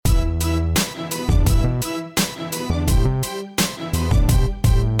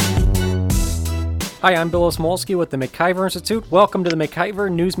Hi, I'm Bill Osmolsky with the MacIver Institute. Welcome to the MacIver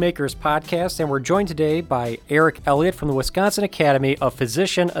Newsmakers podcast, and we're joined today by Eric Elliot from the Wisconsin Academy of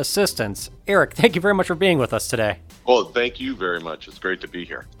Physician Assistants. Eric, thank you very much for being with us today. Well, thank you very much. It's great to be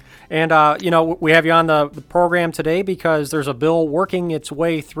here. And, we have you on the program today because there's a bill working its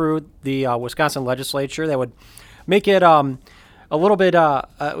way through the Wisconsin legislature that would make it a little bit,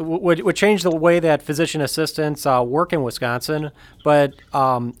 would change the way that physician assistants work in Wisconsin. But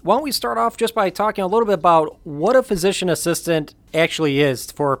why don't we start off just by talking a little bit about what a physician assistant actually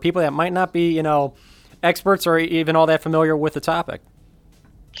is for people that might not be, experts or even all that familiar with the topic.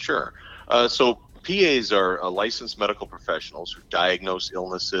 Sure. So PAs are licensed medical professionals who diagnose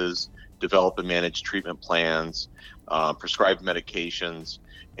illnesses, develop and manage treatment plans, prescribe medications,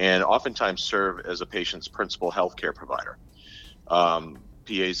 and oftentimes serve as a patient's principal healthcare provider.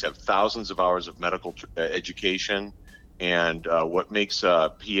 PAs have thousands of hours of medical education, and what makes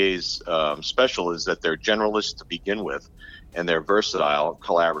PAs special is that they're generalists to begin with, and they're versatile,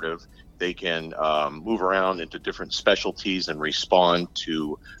 collaborative. They can move around into different specialties and respond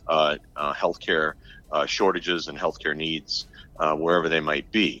to healthcare shortages and healthcare needs wherever they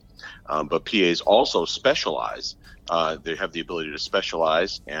might be. But PAs also specialize. They have the ability to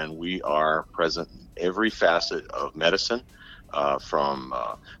specialize, and we are present in every facet of medicine. From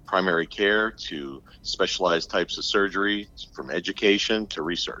primary care to specialized types of surgery, from education to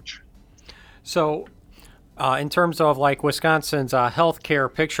research. So in terms of Wisconsin's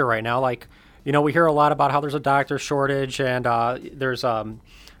healthcare picture right now, we hear a lot about how there's a doctor shortage and there's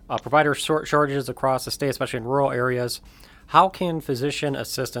provider shortages across the state, especially in rural areas. How can physician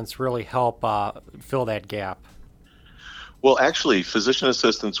assistants really help fill that gap? Well, actually, physician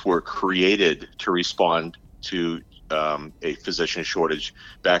assistants were created to respond to a physician shortage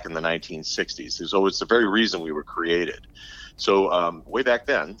back in the 1960s. So it's the very reason we were created. So way back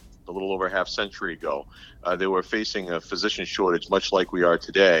then, a little over a half century ago, they were facing a physician shortage much like we are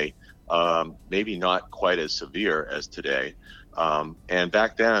today, maybe not quite as severe as today. And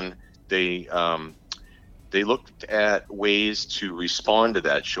back then, they looked at ways to respond to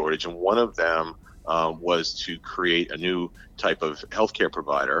that shortage, and one of them was to create a new type of healthcare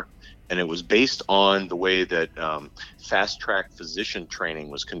provider. And it was based on the way that fast-track physician training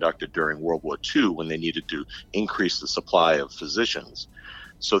was conducted during World War II when they needed to increase the supply of physicians.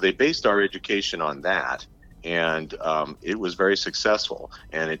 So they based our education on that, and it was very successful,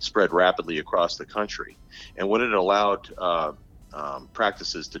 and it spread rapidly across the country. And what it allowed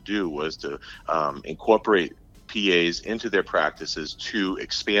practices to do was to incorporate PAs into their practices to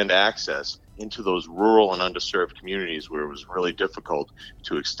expand access into those rural and underserved communities where it was really difficult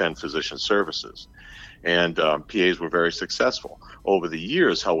to extend physician services. And PAs were very successful. Over the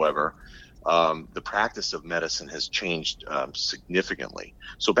years, however, the practice of medicine has changed significantly.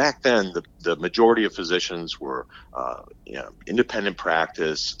 So back then, the majority of physicians were independent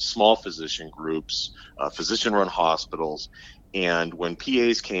practice, small physician groups, physician-run hospitals. And when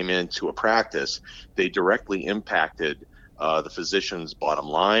PAs came into a practice, they directly impacted the physician's bottom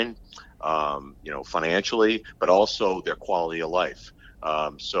line, financially, but also their quality of life.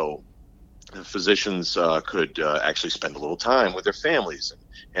 So the physicians could actually spend a little time with their families,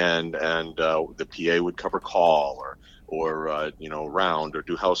 and the PA would cover call or round or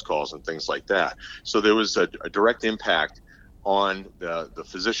do house calls and things like that. So there was a direct impact on the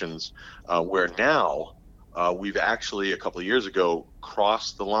physicians, where now we've actually a couple of years ago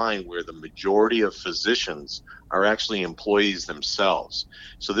crossed the line where the majority of physicians are actually employees themselves.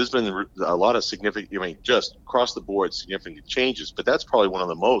 So there's been a lot of significant, just across the board, significant changes, but that's probably one of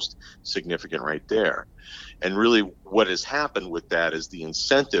the most significant right there. And really what has happened with that is the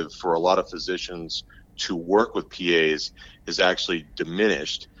incentive for a lot of physicians to work with PAs is actually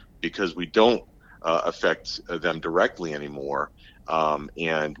diminished because we don't affect them directly anymore.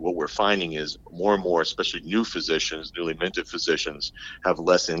 And what we're finding is more and more, especially new physicians, newly minted physicians, have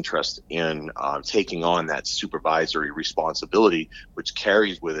less interest in taking on that supervisory responsibility, which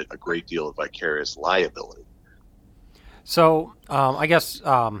carries with it a great deal of vicarious liability. So I guess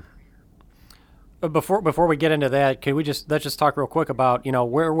before we get into that, let's just talk real quick about,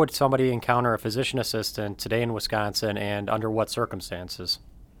 where would somebody encounter a physician assistant today in Wisconsin and under what circumstances?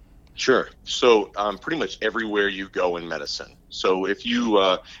 Sure. So pretty much everywhere you go in medicine. So if you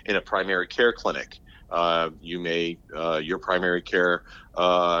in a primary care clinic, your primary care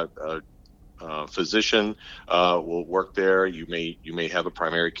physician will work there. You may have a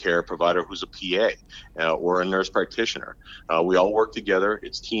primary care provider who's a PA or a nurse practitioner. We all work together.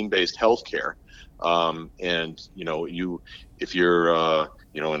 It's team-based healthcare. And if you're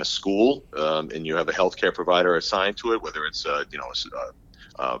in a school and you have a healthcare provider assigned to it, whether it's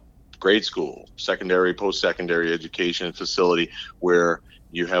grade school, secondary, post-secondary education facility where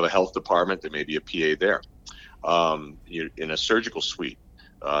you have a health department, there may be a PA there. In a surgical suite,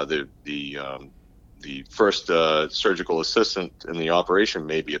 the first surgical assistant in the operation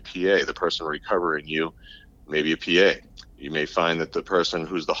may be a PA. The person recovering you may be a PA. You may find that the person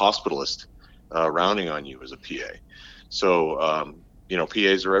who's the hospitalist rounding on you is a PA. So,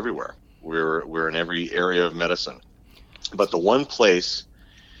 PAs are everywhere. We're in every area of medicine. But the one place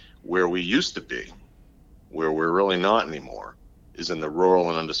where we used to be, where we're really not anymore, is in the rural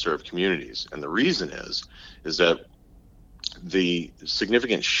and underserved communities. And the reason is that the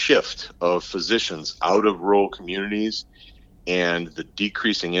significant shift of physicians out of rural communities and the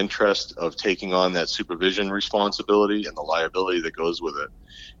decreasing interest of taking on that supervision responsibility and the liability that goes with it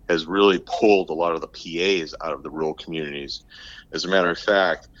has really pulled a lot of the PAs out of the rural communities. As a matter of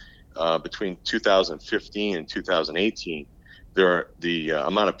fact, between 2015 and 2018, the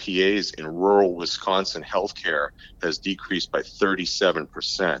amount of PAs in rural Wisconsin healthcare has decreased by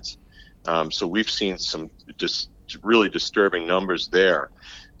 37%. So we've seen some really disturbing numbers there.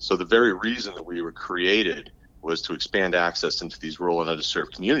 So the very reason that we were created was to expand access into these rural and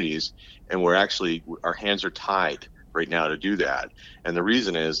underserved communities, and our hands are tied right now to do that. And the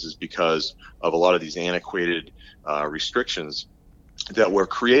reason is because of a lot of these antiquated restrictions that were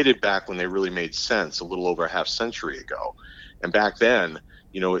created back when they really made sense a little over a half century ago. And back then,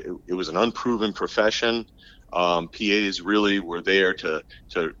 it was an unproven profession. PAs really were there to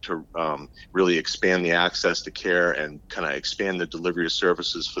really expand the access to care and kind of expand the delivery of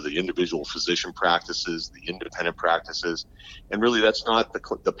services for the individual physician practices, the independent practices. And really, that's not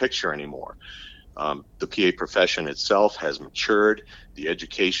the picture anymore. The PA profession itself has matured. The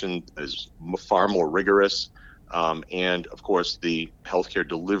education is far more rigorous. And of course, the healthcare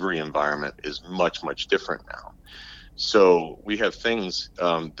delivery environment is much, much different now. So we have things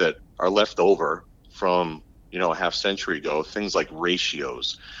that are left over from a half century ago, things like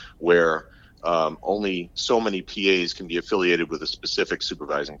ratios, where only so many PAs can be affiliated with a specific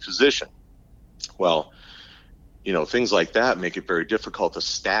supervising physician. Well, things like that make it very difficult to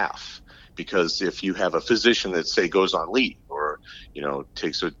staff, because if you have a physician that, say, goes on leave or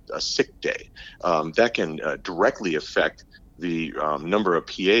takes a sick day, that can directly affect the number of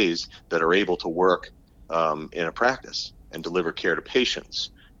PAs that are able to work in a practice and deliver care to patients,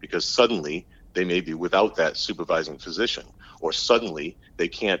 because suddenly they may be without that supervising physician, or suddenly they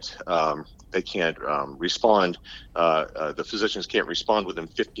can't respond. The physicians can't respond within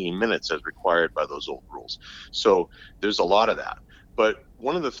 15 minutes as required by those old rules. So there's a lot of that. But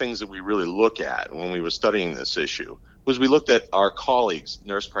one of the things that we really look at when we were studying this issue was we looked at our colleagues,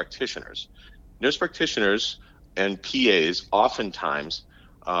 nurse practitioners. Nurse practitioners and PAs oftentimes,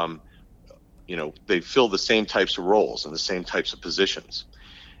 they fill the same types of roles and the same types of positions.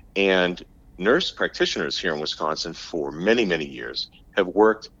 And nurse practitioners here in Wisconsin for many, many years have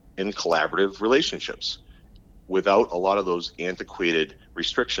worked in collaborative relationships without a lot of those antiquated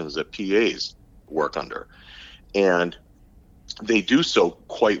restrictions that PAs work under. And they do so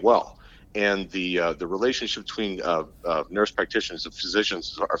quite well. And the relationship between nurse practitioners and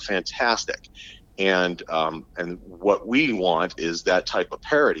physicians are fantastic. And what we want is that type of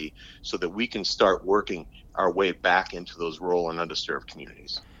parity so that we can start working our way back into those rural and underserved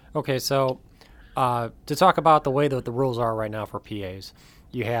communities. Okay, so to talk about the way that the rules are right now for PAs,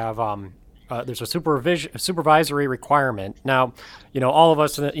 you have there's a supervisory requirement. Now, all of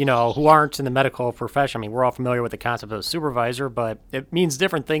us, who aren't in the medical profession, we're all familiar with the concept of a supervisor, but it means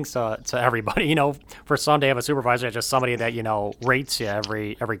different things to everybody. For some, they have a supervisor as just somebody that, rates you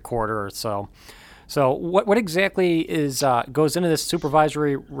every quarter or so. So what exactly goes into this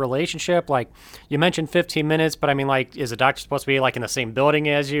supervisory relationship? Like, you mentioned 15 minutes, but is a doctor supposed to be in the same building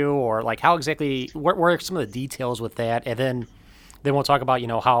as you, or how exactly? Where are some of the details with that? And then we'll talk about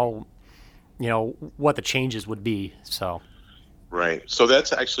how what the changes would be. So. Right. So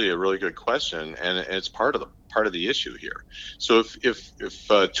that's actually a really good question, and it's part of the issue here. So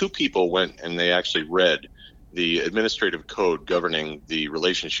if two people went and they actually read the administrative code governing the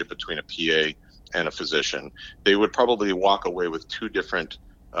relationship between a PA and a physician, they would probably walk away with two different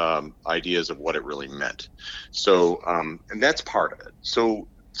ideas of what it really meant. So, and that's part of it. So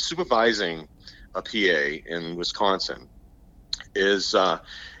supervising a PA in Wisconsin is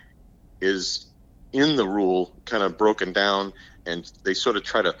in the rule kind of broken down, and they sort of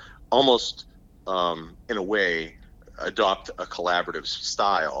try to almost, in a way, adopt a collaborative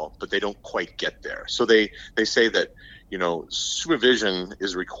style, but they don't quite get there. So they say that, supervision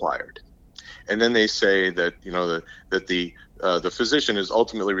is required. And then they say that, that the the physician is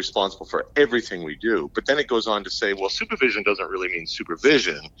ultimately responsible for everything we do. But then it goes on to say, well, supervision doesn't really mean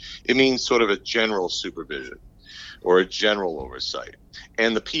supervision. It means sort of a general supervision or a general oversight.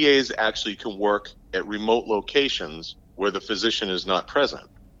 And the PAs actually can work at remote locations where the physician is not present,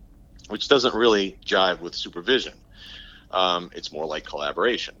 which doesn't really jive with supervision. It's more like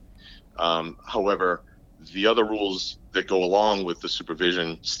collaboration. However, the other rules that go along with the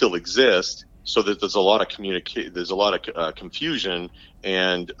supervision still exist, so that there's a lot of confusion,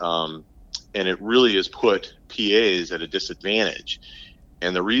 and it really has put PAs at a disadvantage.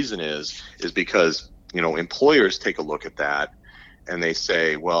 And the reason is because, employers take a look at that and they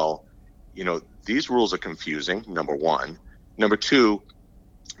say, well, these rules are confusing, number one. Number two,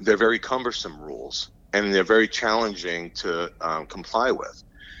 they're very cumbersome rules and they're very challenging to comply with.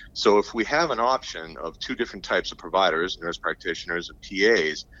 So if we have an option of two different types of providers, nurse practitioners and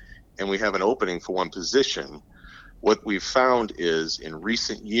PAs, and we have an opening for one position, what we've found is in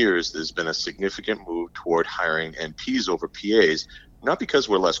recent years, there's been a significant move toward hiring NPs over PAs, not because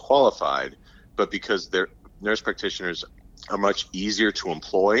we're less qualified, but because their nurse practitioners are much easier to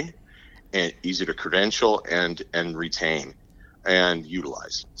employ and easier to credential and retain and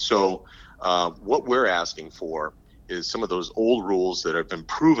utilize. So what we're asking for is some of those old rules that have been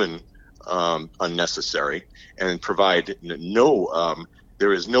proven unnecessary and provide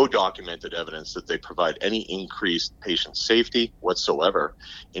there is no documented evidence that they provide any increased patient safety whatsoever.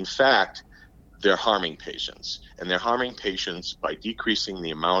 In fact, they're harming patients, and they're harming patients by decreasing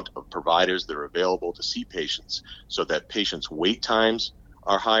the amount of providers that are available to see patients, so that patients' wait times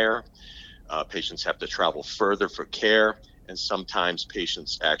are higher, patients have to travel further for care, and sometimes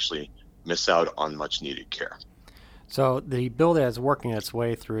patients actually miss out on much needed care. So the bill that is working its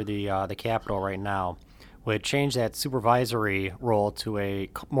way through the Capitol right now would change that supervisory role to a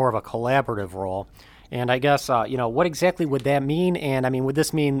more of a collaborative role. And I guess, what exactly would that mean? And I mean, would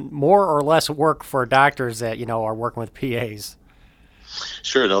this mean more or less work for doctors that, are working with PAs?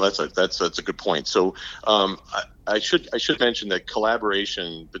 Sure. No, that's a good point. So I should mention that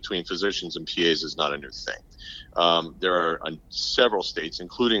collaboration between physicians and PAs is not a new thing. There are several states,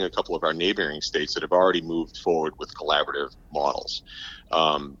 including a couple of our neighboring states, that have already moved forward with collaborative models.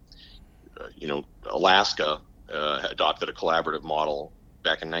 Alaska adopted a collaborative model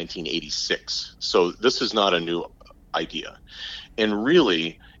back in 1986. So this is not a new idea. And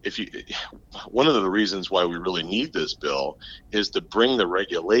really, one of the reasons why we really need this bill is to bring the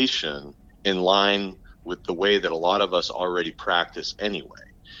regulation in line with the way that a lot of us already practice anyway.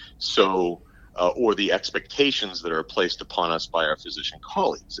 So, or the expectations that are placed upon us by our physician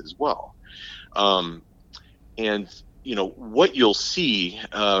colleagues as well. What you'll see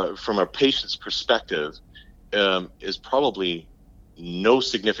from a patient's perspective is probably no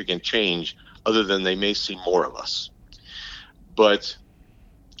significant change, other than they may see more of us. But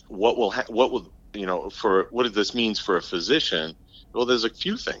what this means for a physician? Well, there's a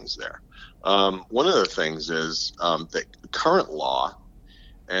few things there. One of the things is that current law,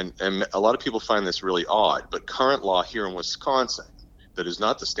 and a lot of people find this really odd, but current law here in Wisconsin, that is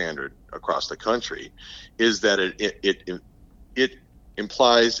not the standard across the country, is that it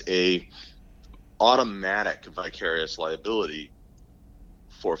implies a automatic vicarious liability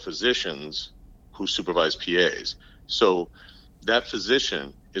for physicians who supervise PAs. So that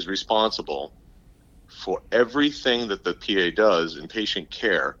physician is responsible for everything that the PA does in patient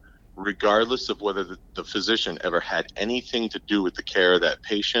care, regardless of whether the physician ever had anything to do with the care of that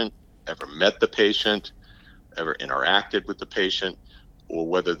patient, ever met the patient, ever interacted with the patient, or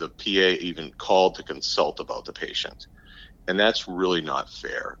whether the PA even called to consult about the patient. And that's really not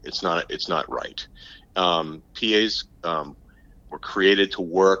fair. It's not right. PAs were created to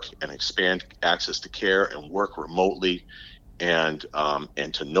work and expand access to care and work remotely, and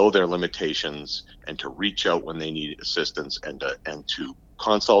to know their limitations and to reach out when they need assistance, and to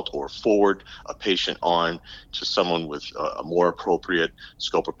consult or forward a patient on to someone with a more appropriate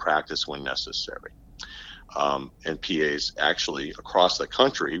scope of practice when necessary. And PAs actually across the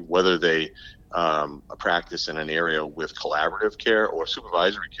country, whether they practice in an area with collaborative care or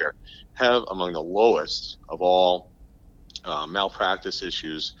supervisory care, have among the lowest of all malpractice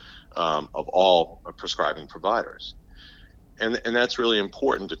issues of all prescribing providers. And that's really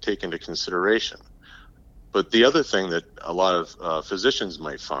important to take into consideration. But the other thing that a lot of physicians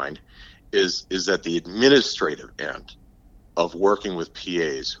might find is that the administrative end of working with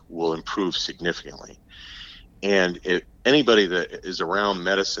PAs will improve significantly. And if anybody that is around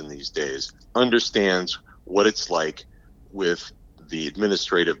medicine these days understands what it's like with the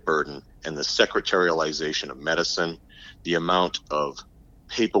administrative burden and the secretarialization of medicine, the amount of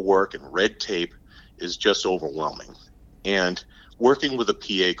paperwork and red tape is just overwhelming. And working with a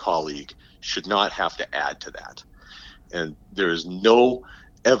PA colleague should not have to add to that. And there is no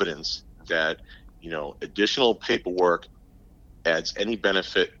evidence that, additional paperwork adds any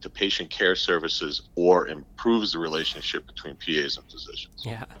benefit to patient care services or improves the relationship between PAs and physicians.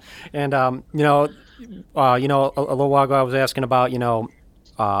 Yeah. And, a little while ago I was asking about,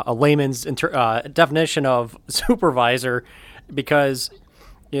 a layman's definition of supervisor, because,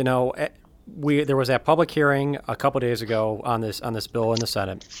 there was that public hearing a couple of days ago on this bill in the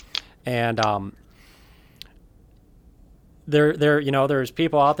Senate, and there's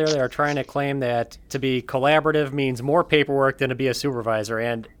people out there that are trying to claim that to be collaborative means more paperwork than to be a supervisor.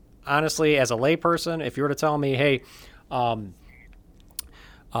 And honestly, as a layperson, if you were to tell me, hey,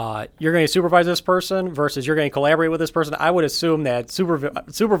 you're going to supervise this person versus you're going to collaborate with this person, I would assume that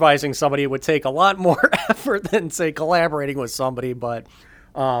supervising somebody would take a lot more effort than, say, collaborating with somebody. But,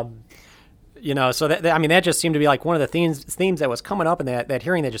 so that just seemed to be like one of the themes that was coming up in that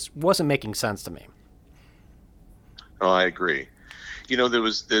hearing that just wasn't making sense to me. Oh, I agree. There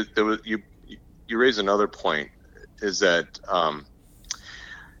was you raise another point, is that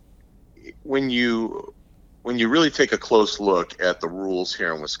when you really take a close look at the rules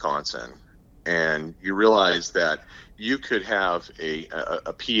here in Wisconsin, and you realize that you could have a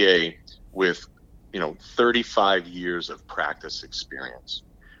PA with 35 years of practice experience,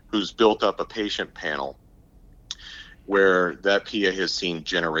 who's built up a patient panel where that PA has seen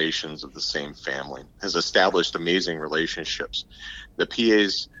generations of the same family, has established amazing relationships. The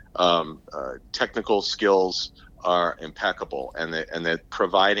PA's technical skills are impeccable, and that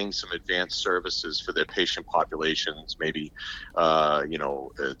providing some advanced services for their patient populations, maybe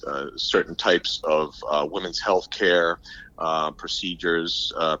certain types of women's health care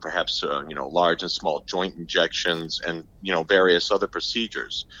procedures, perhaps large and small joint injections, and various other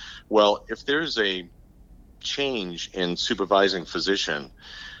procedures. Well, if there's a change in supervising physician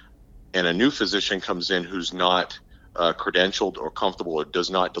and a new physician comes in who's not credentialed or comfortable or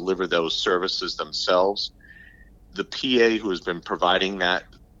does not deliver those services themselves, the PA who has been providing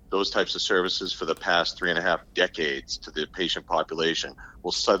those types of services for the past 3.5 decades to the patient population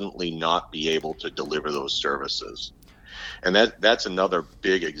will suddenly not be able to deliver those services. And that's another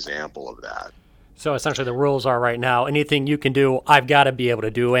big example of that. So essentially the rules are right now, anything you can do, I've got to be able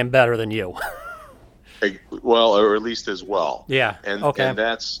to do, and better than you. Well, or at least as well. Yeah. And okay. And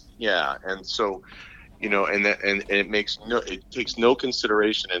that's and so, and it takes no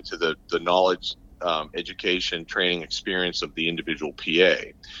consideration into the knowledge, education, training, experience of the individual PA.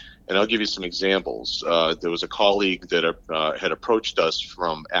 And I'll give you some examples. There was a colleague that had approached us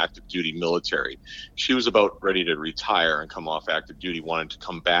from active duty military. She was about ready to retire and come off active duty, wanted to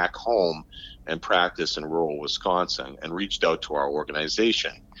come back home and practice in rural Wisconsin, and reached out to our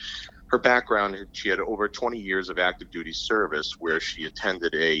organization. Her background, she had over 20 years of active duty service, where she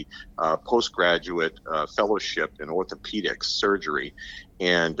attended a postgraduate fellowship in orthopedic surgery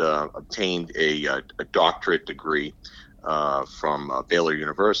and obtained a doctorate degree from Baylor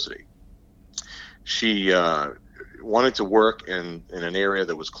University. She wanted to work in an area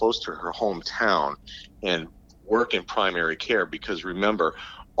that was close to her hometown and work in primary care, because remember,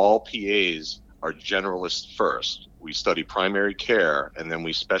 all PAs are generalists first. We study primary care, and then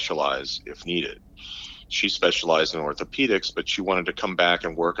we specialize if needed. She specialized in orthopedics, but she wanted to come back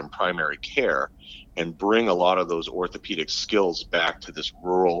and work in primary care and bring a lot of those orthopedic skills back to this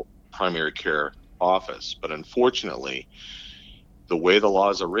rural primary care office. But unfortunately, the way the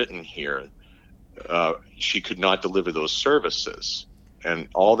laws are written here, she could not deliver those services. And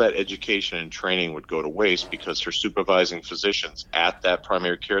all that education and training would go to waste, because her supervising physicians at that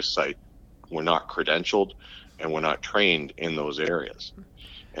primary care site were not credentialed and were not trained in those areas.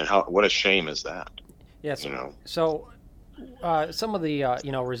 And what a shame is that? Yes. So some of the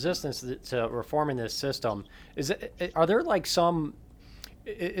resistance to reforming this system is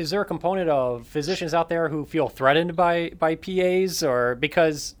there a component of physicians out there who feel threatened by PAs, or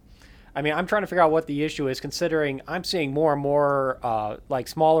because I'm trying to figure out what the issue is, considering I'm seeing more and more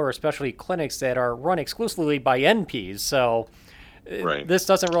smaller or specialty clinics that are run exclusively by NPs. So right. This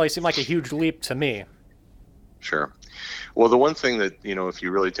doesn't really seem like a huge leap to me. Sure. Well, the one thing that, if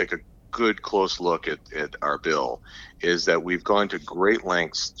you really take a good close look at our bill, is that we've gone to great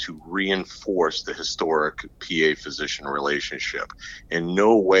lengths to reinforce the historic PA-physician relationship. In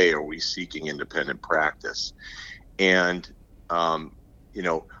no way are we seeking independent practice. And,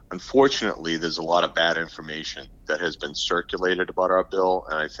 unfortunately, there's a lot of bad information that has been circulated about our bill.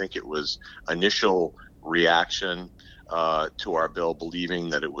 And I think it was initial reaction to our bill, believing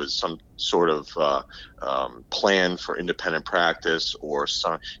that it was some sort of plan for independent practice, or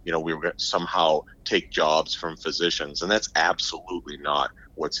we were going to somehow take jobs from physicians. And that's absolutely not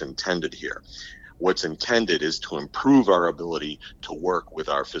what's intended here. What's intended is to improve our ability to work with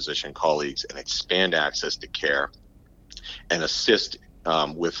our physician colleagues and expand access to care and assist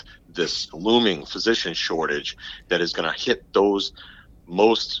with this looming physician shortage that is going to hit those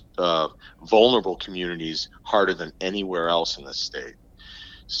most vulnerable communities harder than anywhere else in the state.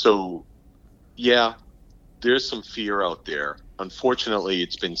 So, yeah, there's some fear out there. Unfortunately,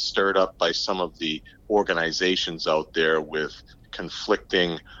 it's been stirred up by some of the organizations out there with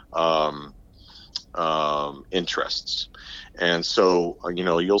conflicting interests. And so,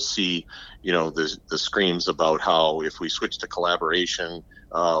 you'll see, the screams about how if we switch to collaboration,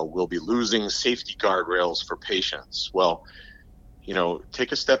 we'll be losing safety guardrails for patients. Well,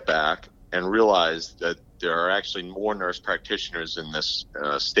 take a step back and realize that there are actually more nurse practitioners in this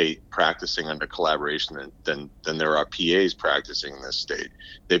state practicing under collaboration than there are PAs practicing in this state.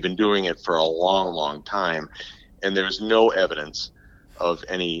 They've been doing it for a long, long time, and there's no evidence of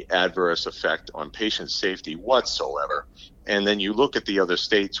any adverse effect on patient safety whatsoever. And then you look at the other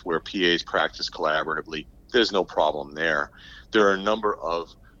states where PAs practice collaboratively, there's no problem there. There are a number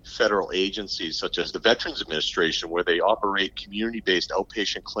of federal agencies such as the Veterans Administration where they operate community-based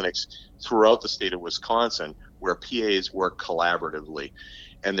outpatient clinics throughout the state of Wisconsin where PAs work collaboratively,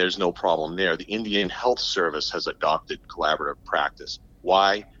 and there's no problem there. The Indian Health Service has adopted collaborative practice.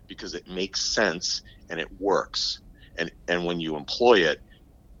 Why? Because it makes sense and it works. And when you employ it,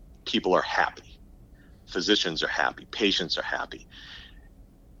 people are happy. Physicians are happy. Patients are happy.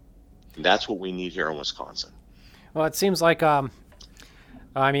 And that's what we need here in Wisconsin. Well, it seems like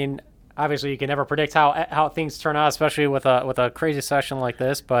obviously you can never predict how things turn out, especially with a crazy session like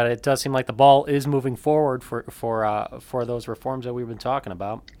this. But it does seem like the ball is moving forward for those reforms that we've been talking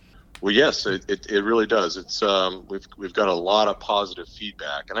about. Well, yes, it really does. It's we've got a lot of positive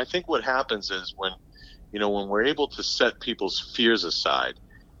feedback, and I think what happens is when we're able to set people's fears aside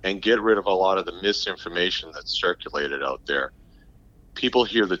and get rid of a lot of the misinformation that's circulated out there, people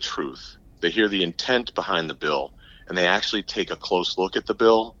hear the truth. They hear the intent behind the bill, and they actually take a close look at the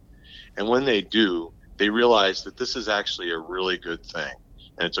bill. And when they do, they realize that this is actually a really good thing.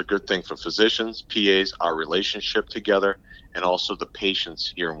 And it's a good thing for physicians, PAs, our relationship together, and also the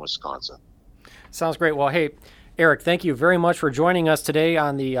patients here in Wisconsin. Sounds great. Well, hey, Eric, thank you very much for joining us today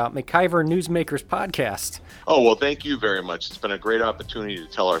on the MacIver Newsmakers podcast. Oh, well, thank you very much. It's been a great opportunity to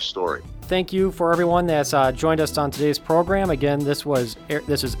tell our story. Thank you for everyone that's joined us on today's program. Again, this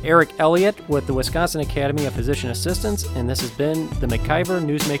is Eric Elliot with the Wisconsin Academy of Physician Assistants, and this has been the MacIver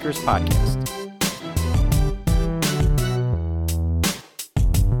Newsmakers podcast.